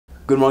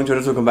Good morning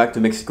traders, welcome back to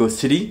Mexico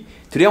City.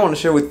 Today I want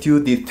to share with you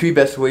the 3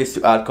 best ways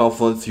to add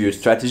Confluence to your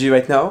strategy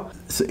right now.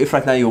 So if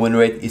right now your win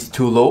rate is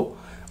too low,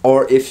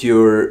 or if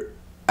your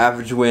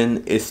average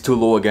win is too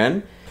low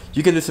again,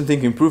 you can do something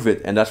to improve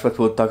it, and that's what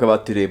we'll talk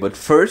about today. But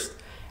first,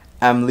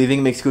 I'm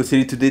leaving Mexico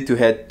City today to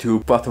head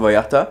to Puerto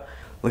Vallarta.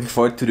 Looking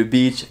forward to the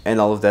beach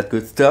and all of that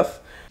good stuff.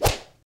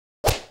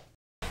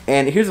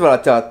 And here's what I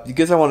thought.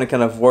 Because I want to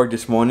kind of work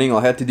this morning,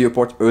 I'll head to the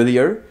airport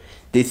earlier.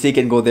 They say you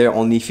can go there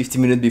only 50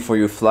 minutes before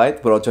your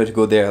flight, but I'll try to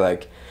go there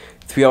like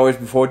 3 hours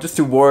before just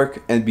to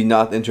work and be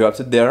not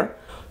interrupted there.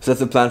 So that's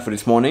the plan for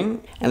this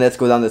morning. And let's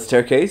go down the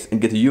staircase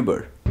and get a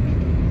Uber.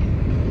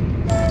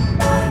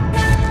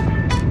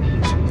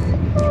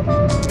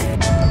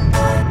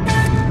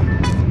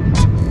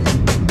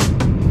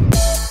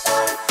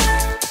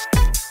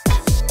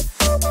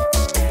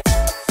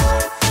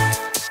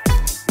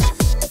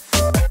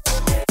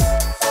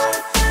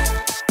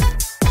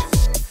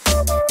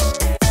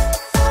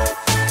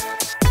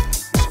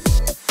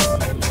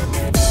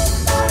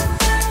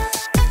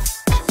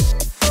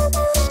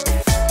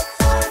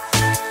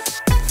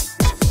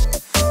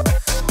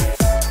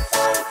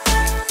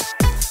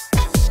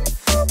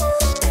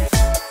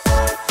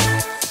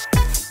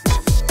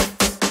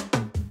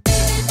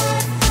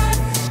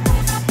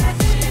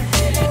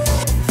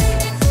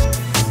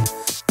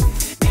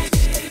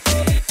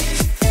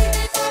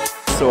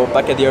 So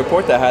back at the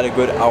airport, I had a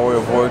good hour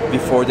of work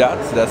before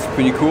that, so that's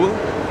pretty cool.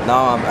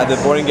 Now I'm at the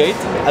boarding gate.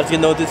 As you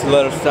can notice, a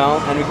lot of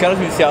sound, and we kind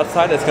of see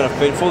outside, that's kind of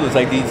painful. There's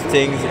like these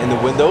things in the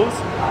windows,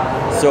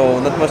 so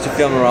not much to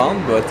film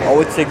around, but I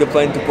always take the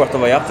plane to Puerto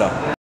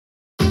Vallarta.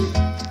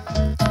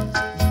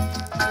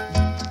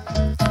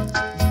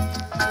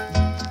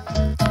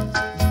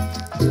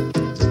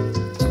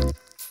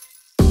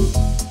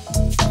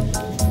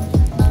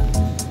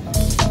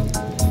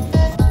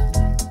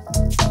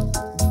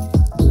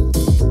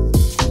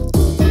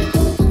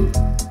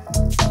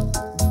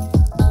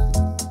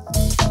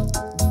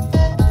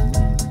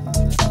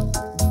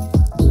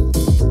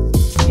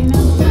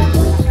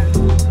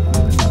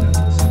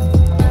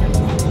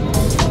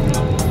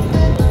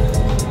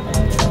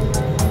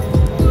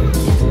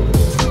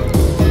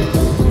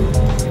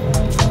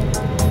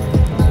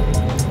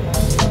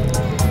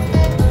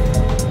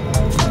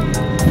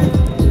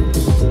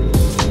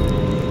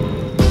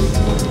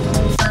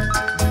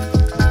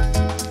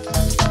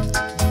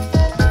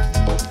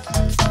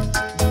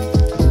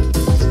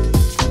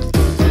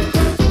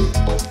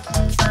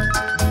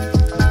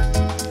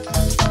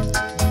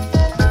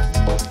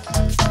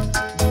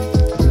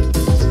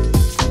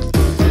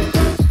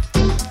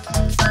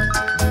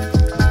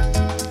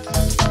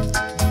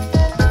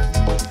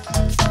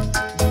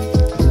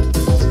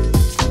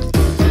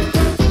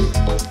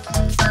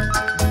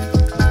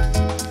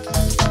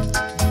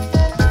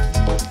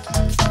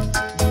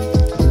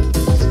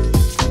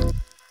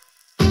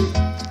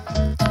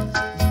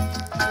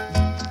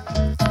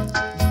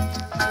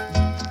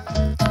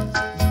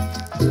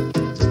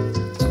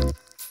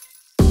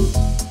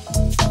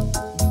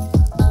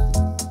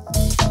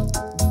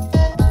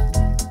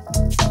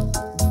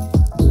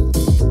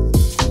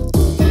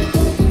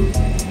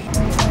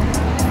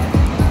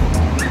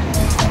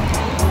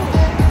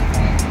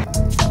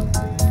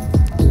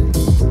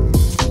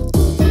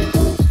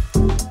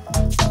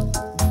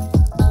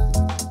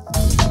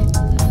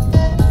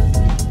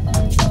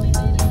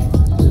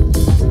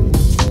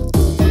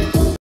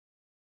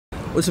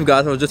 What's up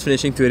guys, I was just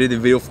finishing to edit the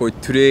video for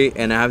today,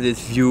 and I have this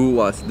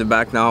view at the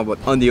back now,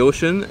 but on the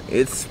ocean.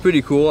 It's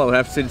pretty cool. I would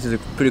have to say this is a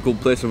pretty cool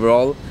place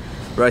overall,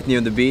 right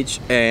near the beach,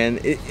 and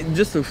it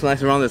just looks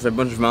nice around. There's a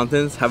bunch of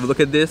mountains. Have a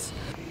look at this.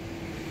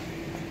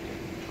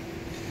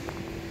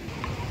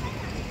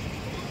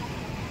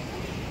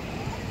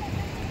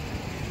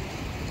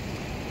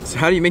 So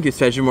how do you make your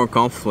strategy more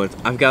confluent?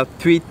 I've got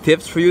 3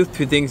 tips for you,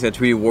 3 things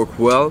that really work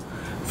well.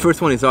 First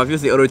one is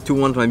obvious, the other 2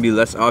 ones might be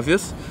less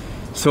obvious.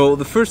 So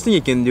the first thing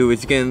you can do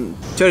is you can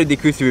try to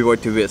decrease the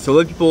reward to risk. So a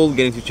lot of people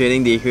get into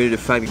trading, they hear the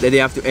fact that they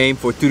have to aim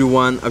for 2 to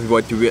 1 of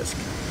reward to risk.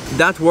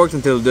 That works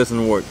until it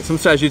doesn't work. Some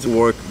strategies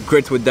work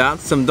great with that,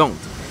 some don't.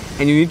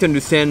 And you need to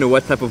understand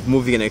what type of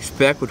move you can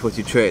expect with what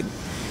you trade.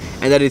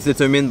 And that is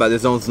determined by the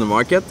zones in the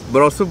market,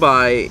 but also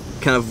by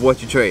kind of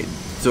what you trade.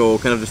 So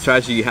kind of the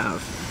strategy you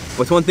have.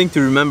 But one thing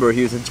to remember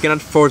here is that you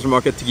cannot force the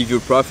market to give you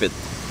a profit.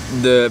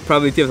 The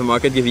probability of the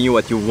market giving you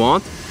what you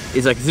want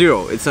is like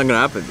 0. It's not gonna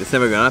happen. It's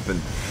never gonna happen.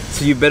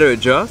 So you better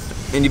adjust,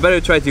 and you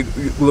better try to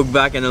look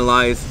back and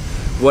analyze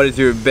what is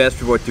your best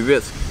reward to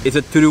risk. Is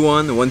it 2 to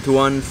 1, 1 to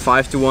 1,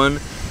 5 to 1?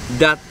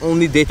 That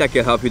only data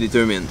can help you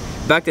determine.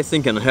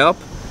 Backtesting can help,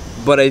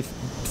 but I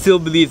still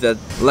believe that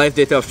live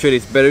data of trade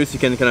is better, so you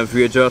can kind of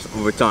readjust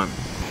over time.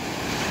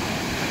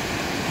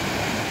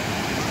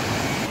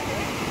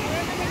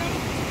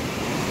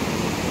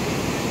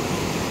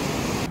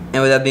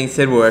 And with that being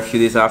said, we're a few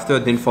days after. I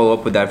didn't follow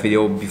up with that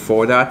video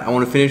before that. I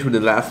want to finish with the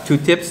last 2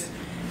 tips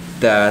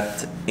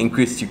that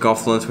increase your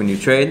confidence when you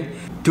trade.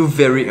 2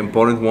 very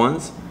important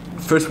ones.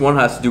 First one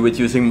has to do with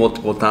using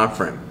multiple time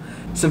frame.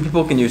 Some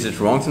people can use it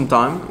wrong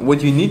sometimes.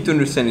 What you need to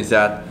understand is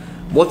that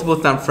Multiple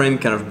time frame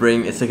kind of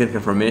bring a second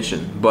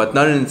confirmation, but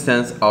not in the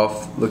sense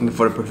of looking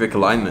for the perfect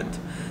alignment.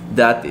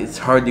 That is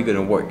hardly going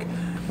to work.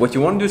 What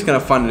you want to do is kind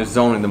of find a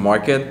zone in the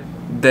market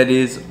that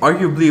is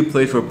arguably a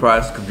place where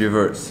price could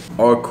reverse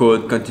or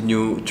could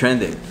continue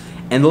trending.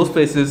 And those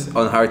places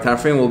on higher time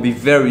frame will be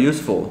very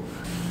useful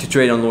to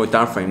trade on lower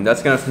time frame.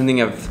 That's kind of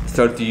something I've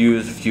started to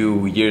use a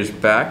few years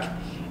back,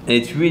 and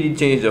it's really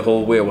changed the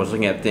whole way I was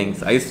looking at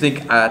things. I used to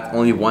think at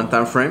only one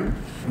time frame,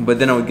 but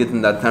then I would get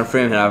in that time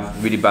frame and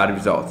have really bad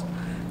results.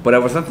 But I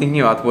was not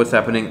thinking about what's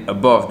happening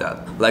above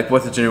that. Like,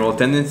 what's the general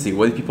tendency?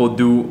 What do people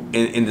do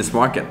in this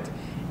market?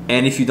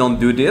 And if you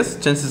don't do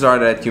this, chances are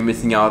that you're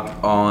missing out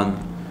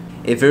on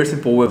a very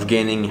simple way of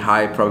gaining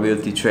high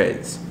probability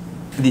trades.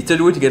 The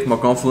third way to get more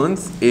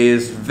confluence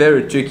is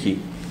very tricky.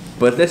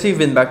 But let's say you've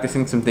been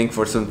backtesting something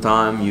for some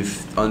time,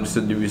 you've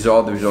understood the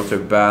results are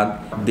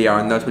bad, they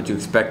are not what you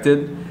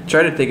expected.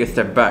 Try to take a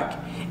step back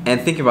and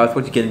think about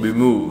what you can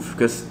remove.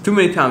 Because too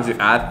many times you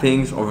add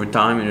things over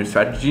time in your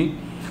strategy,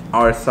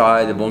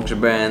 RSI, the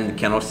Bollinger Band, the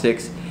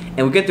candlesticks,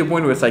 and we get to a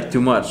point where it's like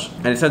too much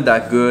and it's not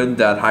that good,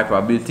 that high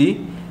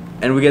probability,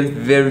 and we get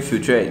very few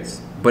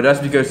trades. But that's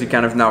because you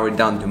kind of narrow it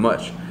down too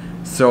much.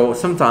 So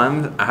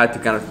sometimes I had to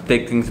kind of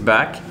take things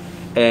back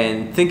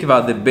and think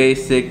about the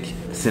basic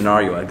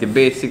scenario, like the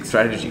basic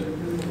strategy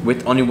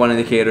with only one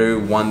indicator,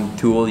 one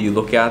tool you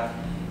look at,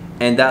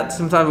 and that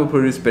sometimes will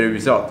produce better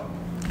result.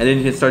 And then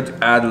you can start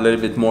to add a little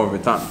bit more over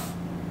time.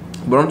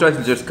 But I'm trying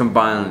to just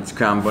combine and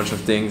cram a bunch of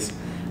things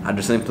at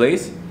the same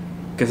place,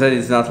 because that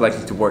is not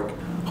likely to work.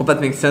 Hope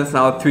that makes sense.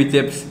 Now 3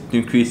 tips to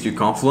increase your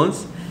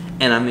confluence.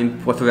 And I'm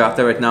in Puerto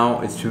Vallarta right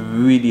now. It's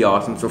really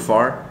awesome so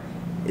far.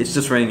 It's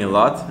just raining a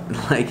lot,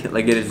 like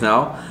it is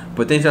now.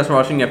 But thanks guys for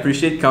watching. I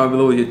appreciate it. Comment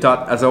below what you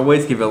thought. As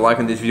always, give a like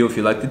on this video if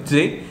you liked it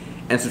today,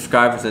 and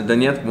subscribe if it's not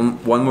done yet.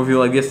 One more video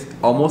like this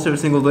almost every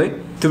single day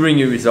to bring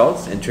you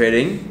results and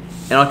trading.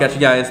 And I'll catch you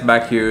guys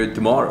back here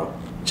tomorrow.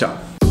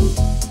 Ciao.